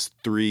time, the last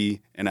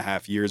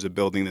 3.5 years of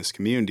building this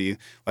community,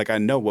 like I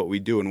know what we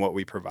do and what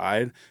we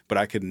provide, but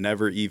I could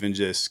never even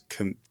just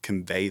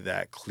convey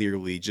that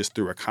clearly just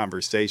through a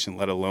conversation,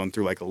 let alone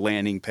through like a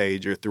landing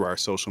page or through our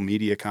social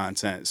media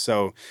content.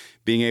 So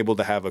being able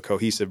to have a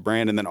cohesive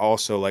brand, and then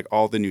also like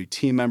all the new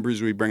team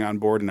members we bring on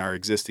board in our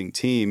existing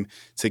team,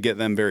 to get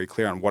them very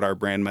clear on what our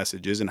brand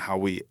message is and how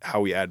we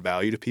add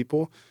value to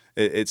people.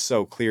 It's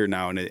so clear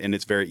now, and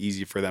it's very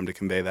easy for them to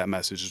convey that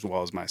message as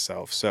well as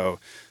myself. So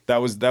that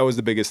was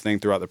the biggest thing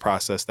throughout the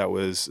process. That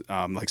was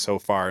like so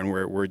far, and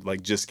we're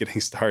like just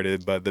getting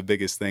started. But the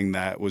biggest thing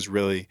that was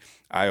really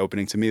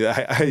eye-opening to me,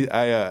 I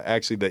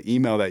actually, the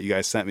email that you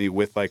guys sent me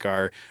with like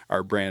our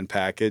brand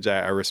package,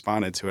 I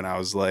responded to it, and I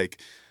was like,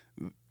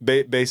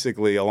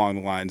 basically along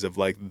the lines of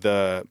like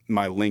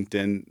my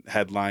LinkedIn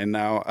headline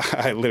now,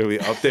 I literally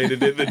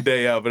updated it the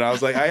day of, and I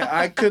was like,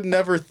 I could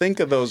never think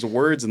of those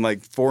words and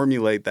like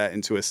formulate that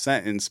into a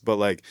sentence, but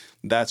like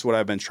that's what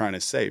I've been trying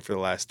to say for the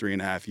last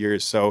 3.5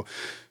 years. So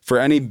for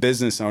any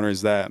business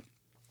owners that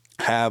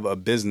have a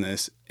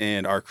business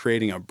and are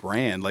creating a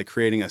brand, like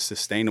creating a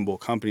sustainable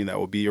company that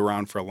will be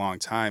around for a long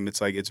time,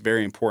 it's like, it's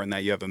very important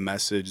that you have a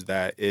message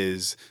that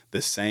is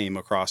the same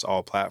across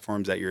all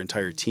platforms, that your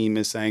entire team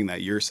is saying,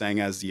 that you're saying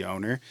as the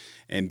owner,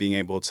 and being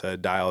able to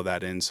dial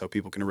that in so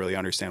people can really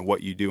understand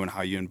what you do and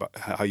how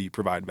you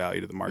provide value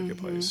to the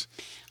marketplace.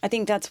 I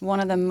think that's one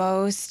of the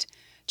most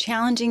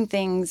challenging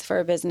things for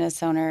a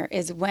business owner,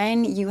 is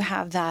when you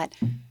have that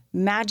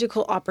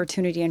magical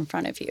opportunity in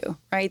front of you,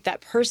 right? That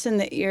person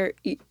that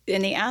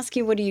and they ask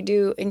you, what do you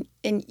do?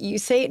 And you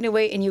say it in a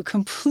way and you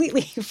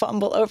completely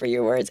fumble over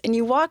your words, and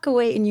you walk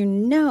away and you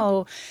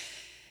know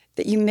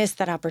that you missed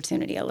that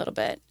opportunity a little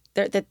bit,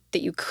 that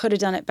you could have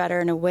done it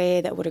better in a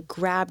way that would have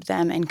grabbed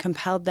them and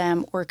compelled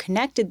them or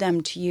connected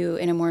them to you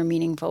in a more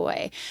meaningful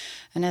way.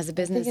 And as a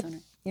business owner,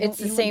 it's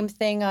the same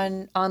thing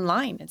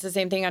online. It's the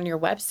same thing on your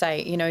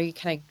website. You know, you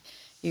kind of,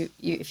 you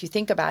if you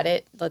think about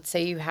it, let's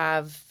say you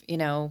have,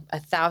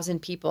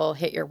 1,000 people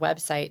hit your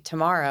website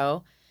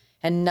tomorrow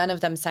and none of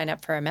them sign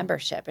up for a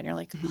membership. And you're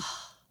like,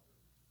 oh,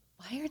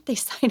 why aren't they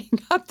signing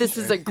up? This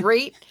is a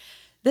great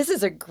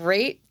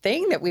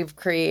thing that we've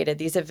created.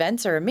 These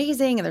events are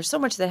amazing, and there's so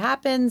much that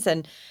happens.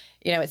 And,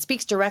 it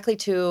speaks directly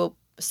to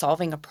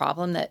solving a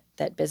problem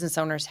that business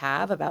owners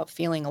have about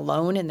feeling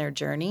alone in their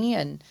journey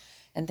and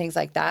things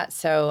like that.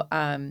 So,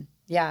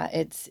 yeah,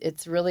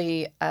 it's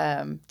really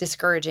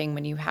discouraging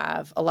when you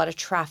have a lot of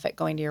traffic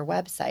going to your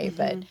website,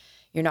 but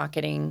you're not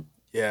getting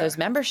those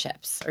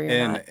memberships. Or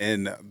you're not.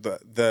 And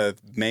the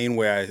main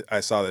way I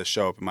saw this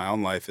show up in my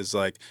own life is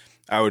like,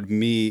 I would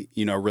meet,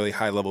 really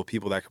high level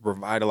people that could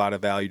provide a lot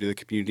of value to the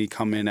community,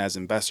 come in as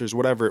investors,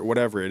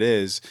 whatever it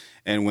is.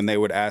 And when they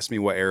would ask me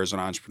what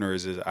Arizona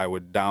Entrepreneurs is, I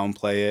would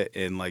downplay it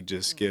and like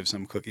just give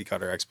some cookie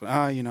cutter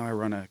explanation. I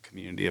run a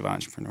community of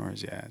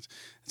entrepreneurs. Yeah.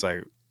 It's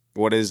like,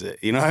 what is it?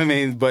 You know what I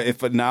mean?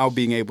 But now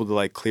being able to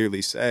like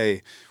clearly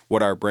say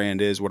what our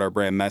brand is, what our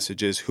brand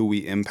message is, who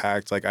we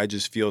impact, like I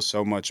just feel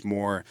so much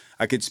more,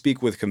 I could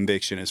speak with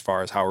conviction as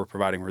far as how we're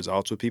providing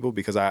results with people,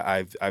 because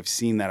I've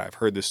seen that, I've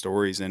heard the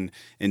stories and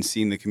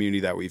seen the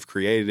community that we've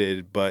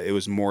created, but it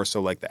was more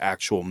so like the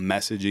actual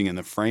messaging and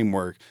the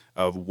framework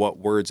of what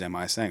words am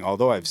I saying.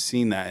 Although I've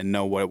seen that and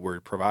know what we're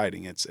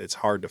providing, it's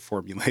hard to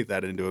formulate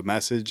that into a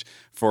message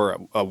for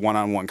a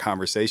one-on-one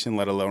conversation,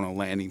 let alone a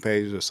landing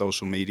page or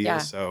social media. Yeah.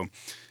 So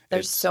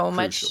there's so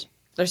much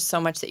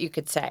that you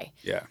could say.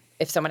 Yeah.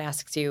 If someone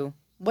asks you,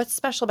 what's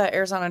special about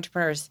Arizona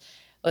entrepreneurs?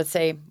 Let's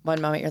say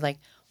one moment you're like,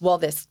 well,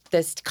 this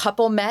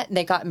couple met and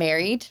they got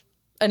married.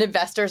 An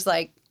investor's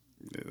like,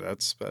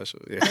 that's special.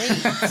 Yeah.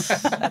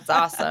 That's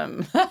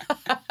awesome.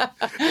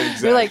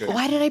 Exactly. You're like,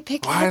 why did I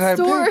pick that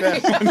story?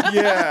 Pick that one?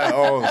 Yeah.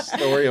 Oh,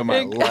 story of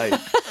my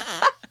life.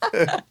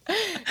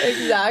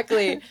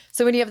 Exactly.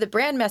 So when you have the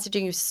brand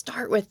messaging, you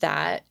start with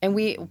that.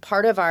 And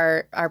part of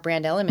our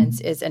brand elements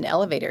is an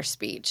elevator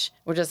speech,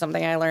 which is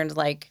something I learned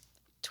like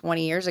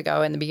 20 years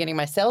ago in the beginning of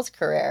my sales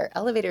career.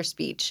 Elevator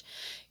speech.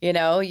 You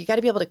know, you got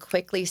to be able to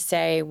quickly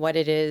say what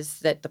it is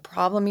that the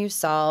problem you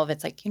solve.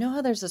 It's like, you know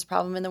how there's this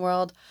problem in the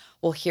world?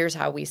 Well, here's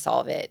how we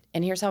solve it.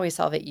 And here's how we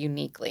solve it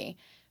uniquely.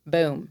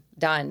 Boom,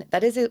 done.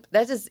 That is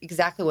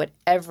exactly what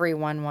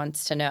everyone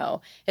wants to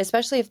know,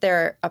 especially if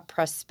they're a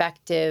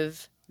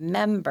prospective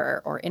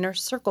member or inner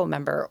circle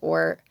member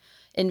or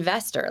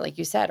investor, like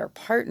you said, or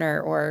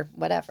partner or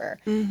whatever.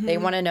 Mm-hmm. They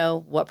want to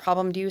know, what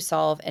problem do you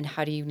solve and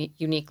how do you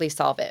uniquely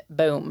solve it?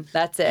 Boom.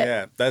 That's it.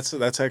 Yeah,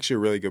 that's actually a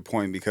really good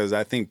point, because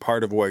I think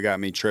part of what got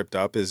me tripped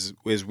up is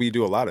we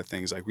do a lot of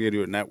things. Like we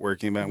do a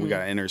networking event, we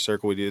got an inner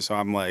circle, we do. So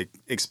I'm like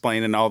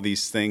explaining all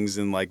these things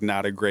in like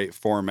not a great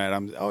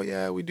format.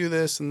 We do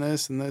this and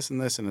this and this and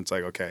this. And it's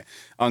like, okay,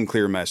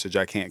 unclear message.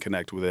 I can't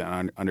connect with it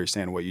and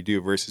understand what you do,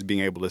 versus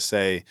being able to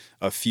say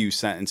a few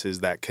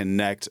sentences that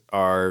connect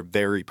are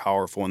very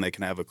powerful, and they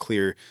can have a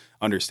clear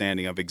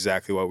understanding of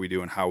exactly what we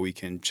do and how we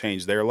can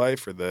change their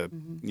life or the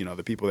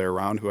the people they're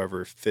around,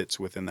 whoever fits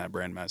within that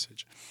brand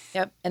message.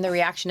 Yep. And the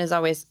reaction is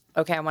always,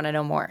 okay, I want to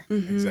know more.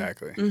 Mm-hmm.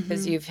 Exactly.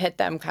 Because you've hit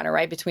them kind of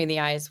right between the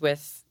eyes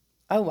with,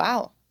 oh,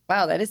 wow,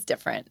 that is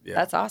different. Yeah.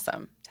 That's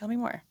awesome. Tell me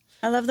more.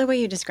 I love the way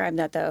you describe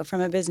that, though,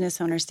 from a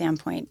business owner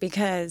standpoint,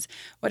 because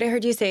what I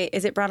heard you say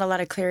is it brought a lot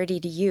of clarity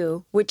to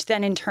you, which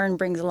then in turn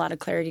brings a lot of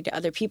clarity to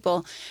other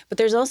people. But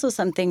there's also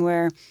something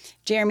where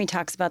Jeremy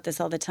talks about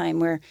this all the time,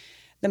 where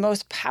the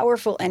most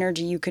powerful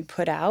energy you could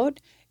put out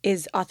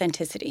is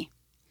authenticity.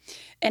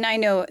 And I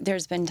know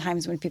there's been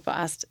times when people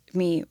asked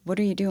me, what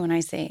do you do? And I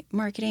say,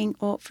 marketing.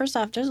 Well, first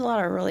off, there's a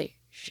lot of really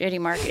shitty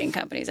marketing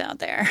companies out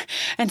there.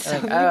 And so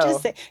you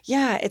just say,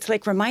 it's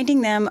like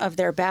reminding them of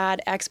their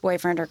bad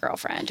ex-boyfriend or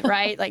girlfriend,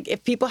 right? Like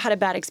if people had a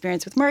bad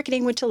experience with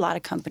marketing, which a lot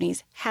of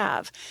companies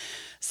have.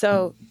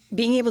 So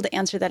being able to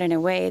answer that in a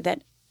way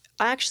that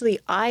actually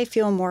I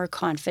feel more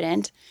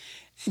confident,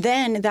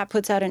 then that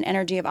puts out an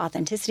energy of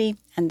authenticity,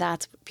 and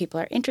that's what people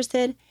are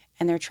interested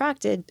and they're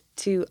attracted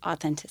to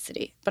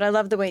authenticity. But I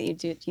love the way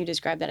you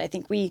describe that. I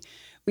think we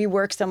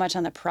work so much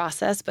on the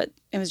process, but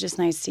it was just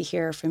nice to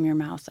hear from your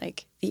mouth,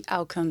 like the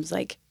outcomes,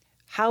 like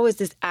how is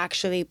this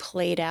actually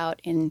played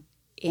out in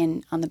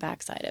on the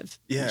backside of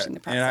finishing the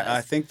process. And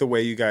I think the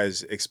way you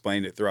guys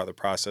explained it throughout the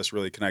process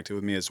really connected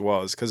with me as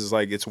well, is because it's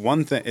like, it's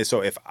one thing.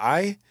 So if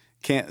I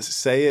can't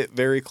say it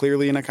very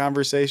clearly in a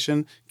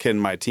conversation, can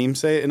my team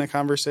say it in a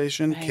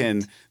conversation? Right.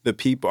 Can the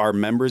people, our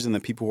members and the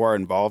people who are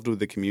involved with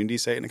the community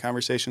say it in a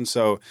conversation?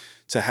 So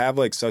to have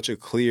like such a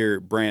clear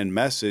brand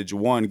message,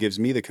 one, gives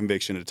me the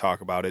conviction to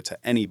talk about it to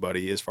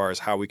anybody as far as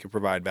how we can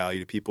provide value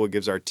to people. It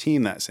gives our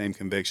team that same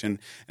conviction.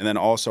 And then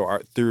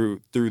also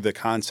through the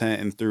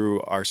content and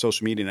through our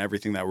social media and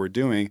everything that we're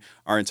doing,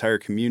 our entire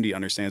community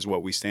understands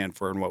what we stand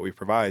for and what we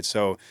provide.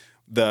 So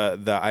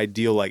the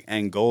ideal like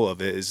end goal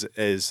of it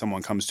is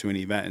someone comes to an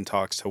event and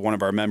talks to one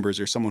of our members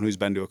or someone who's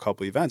been to a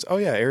couple events. Oh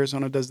yeah,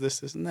 Arizona does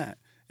this and that.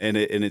 And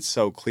it's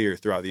so clear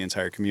throughout the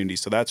entire community.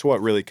 So that's what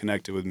really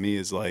connected with me,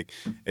 is like,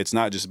 it's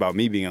not just about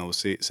me being able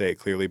to say it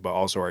clearly, but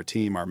also our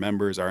team, our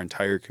members, our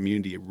entire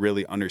community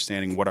really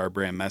understanding what our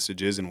brand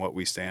message is and what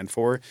we stand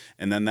for.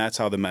 And then that's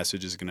how the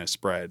message is going to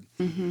spread.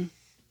 Mm-hmm.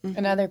 Mm-hmm.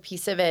 Another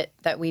piece of it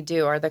that we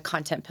do are the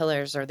content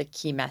pillars or the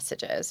key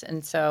messages.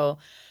 And so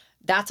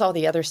that's all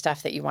the other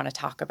stuff that you want to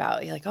talk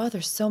about. You're like, oh,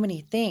 there's so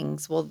many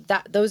things. Well,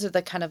 those are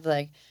the kind of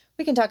like,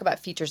 we can talk about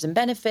features and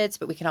benefits,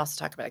 but we can also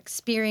talk about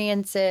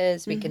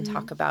experiences. We can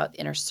talk about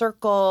inner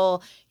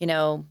circle,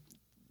 the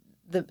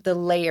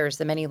layers,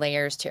 the many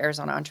layers to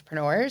Arizona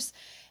entrepreneurs.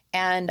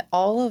 And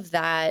all of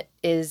that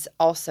is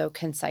also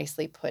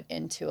concisely put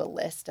into a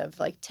list of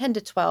like 10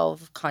 to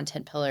 12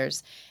 content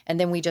pillars. And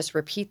then we just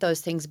repeat those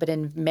things, but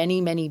in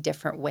many, many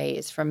different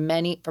ways from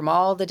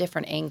all the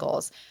different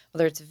angles,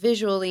 whether it's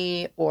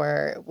visually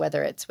or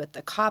whether it's with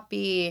the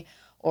copy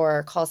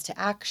or calls to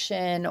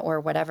action or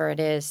whatever it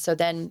is. So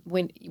then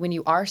when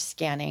you are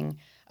scanning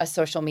a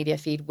social media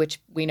feed, which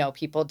we know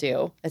people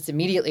do, it's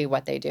immediately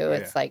what they do.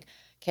 It's like,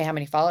 okay, how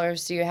many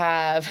followers do you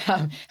have?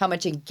 How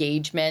much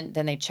engagement?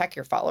 Then they check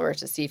your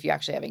followers to see if you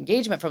actually have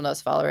engagement from those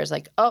followers.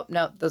 Like, oh,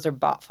 no, those are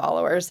bot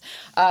followers.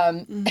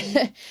 And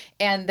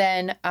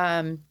then,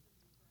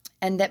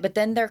 but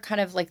then they're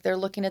kind of like, they're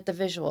looking at the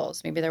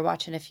visuals. Maybe they're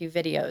watching a few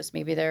videos.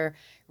 Maybe they're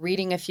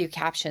reading a few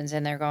captions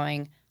and they're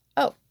going,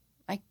 oh,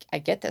 I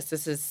get this.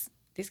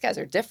 These guys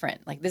are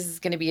different. Like, this is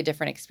going to be a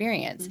different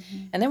experience.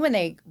 And then when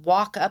they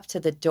walk up to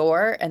the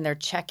door and they're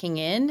checking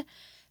in,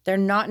 they're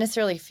not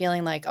necessarily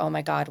feeling like, oh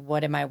my God,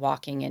 what am I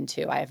walking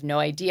into? I have no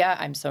idea.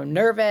 I'm so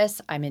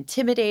nervous. I'm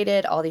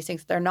intimidated, all these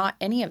things. They're not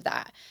any of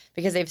that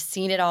because they've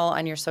seen it all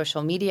on your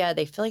social media.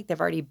 They feel like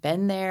they've already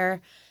been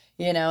there.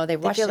 You know, they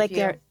feel like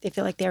they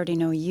feel like they already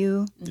know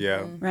you.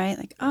 Yeah. Right?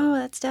 Like, oh,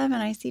 that's Devin.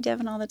 I see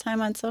Devin all the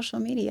time on social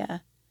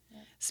media.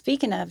 Yeah.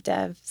 Speaking of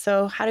Dev,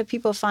 so how do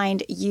people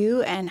find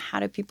you, and how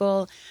do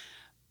people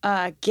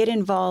get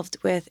involved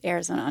with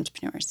Arizona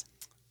Entrepreneurs?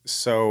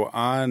 So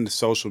on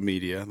social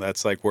media,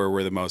 that's like where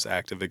we're the most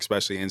active,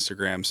 especially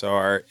Instagram. So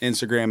our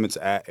Instagram, it's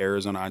at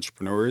Arizona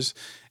Entrepreneurs.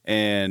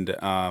 And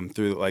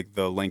through like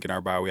the link in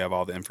our bio, we have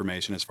all the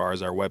information as far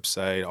as our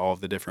website, all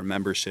of the different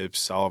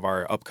memberships, all of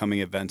our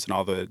upcoming events, and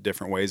all the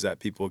different ways that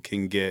people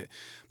can get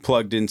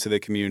plugged into the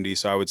community.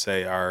 So I would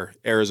say our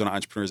Arizona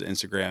Entrepreneurs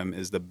Instagram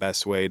is the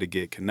best way to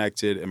get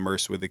connected,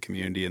 immersed with the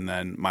community. And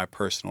then my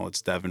personal,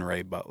 it's Devin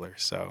Ray Butler.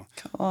 So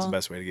it's the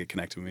best way to get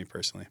connected with me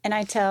personally. And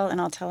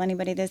I'll tell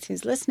anybody this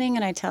who's listening,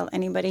 and I tell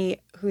anybody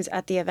who's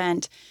at the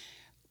event,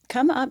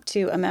 come up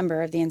to a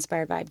member of the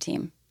Inspired Vibe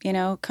team. You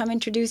know, come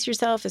introduce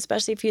yourself,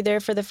 especially if you're there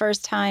for the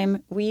first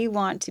time. We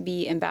want to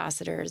be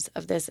ambassadors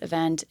of this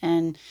event.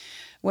 And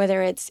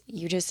whether it's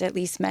you just at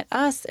least met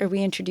us or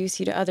we introduce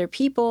you to other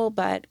people,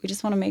 but we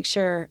just want to make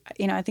sure,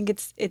 you know, I think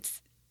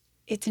it's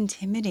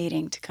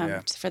intimidating to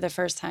come for the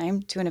first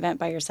time to an event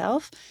by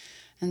yourself.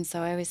 And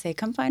so I always say,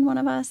 come find one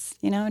of us,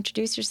 you know,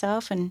 introduce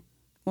yourself, and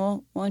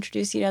we'll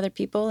introduce you to other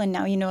people. And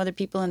now you know other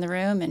people in the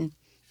room, and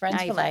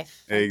friends for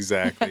life.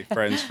 Exactly.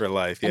 Friends for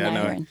life. Yeah,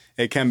 no,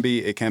 it can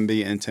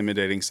be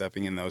intimidating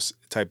stepping in those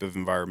type of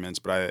environments,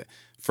 but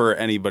for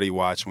anybody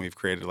watching, we've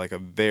created like a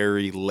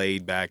very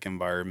laid back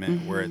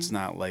environment where it's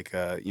not like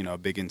a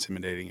big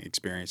intimidating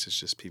experience. It's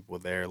just people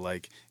there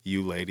like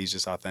you ladies,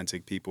 just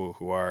authentic people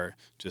who are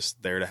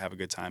just there to have a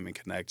good time and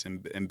connect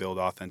and build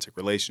authentic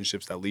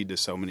relationships that lead to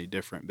so many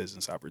different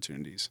business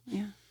opportunities.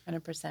 Yeah.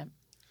 100%.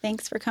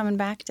 Thanks for coming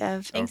back,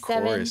 Dev. Thanks, of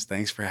course. Devin.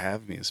 Thanks for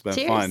having me. It's been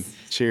Cheers. fun.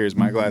 Cheers.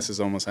 My glass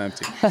is almost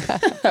empty.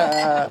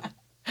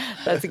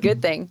 That's a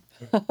good thing.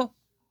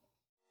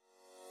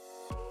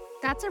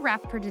 That's a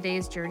wrap for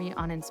today's journey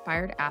on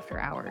Inspired After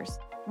Hours.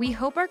 We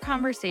hope our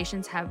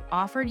conversations have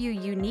offered you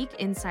unique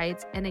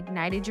insights and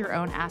ignited your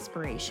own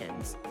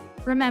aspirations.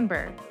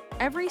 Remember,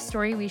 every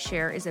story we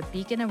share is a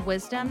beacon of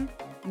wisdom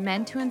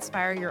meant to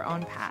inspire your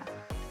own path.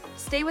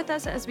 Stay with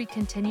us as we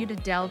continue to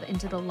delve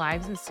into the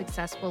lives of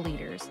successful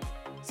leaders.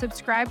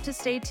 Subscribe to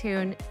stay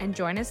tuned and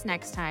join us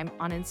next time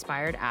on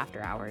Inspired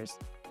After Hours.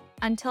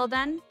 Until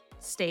then,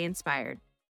 stay inspired.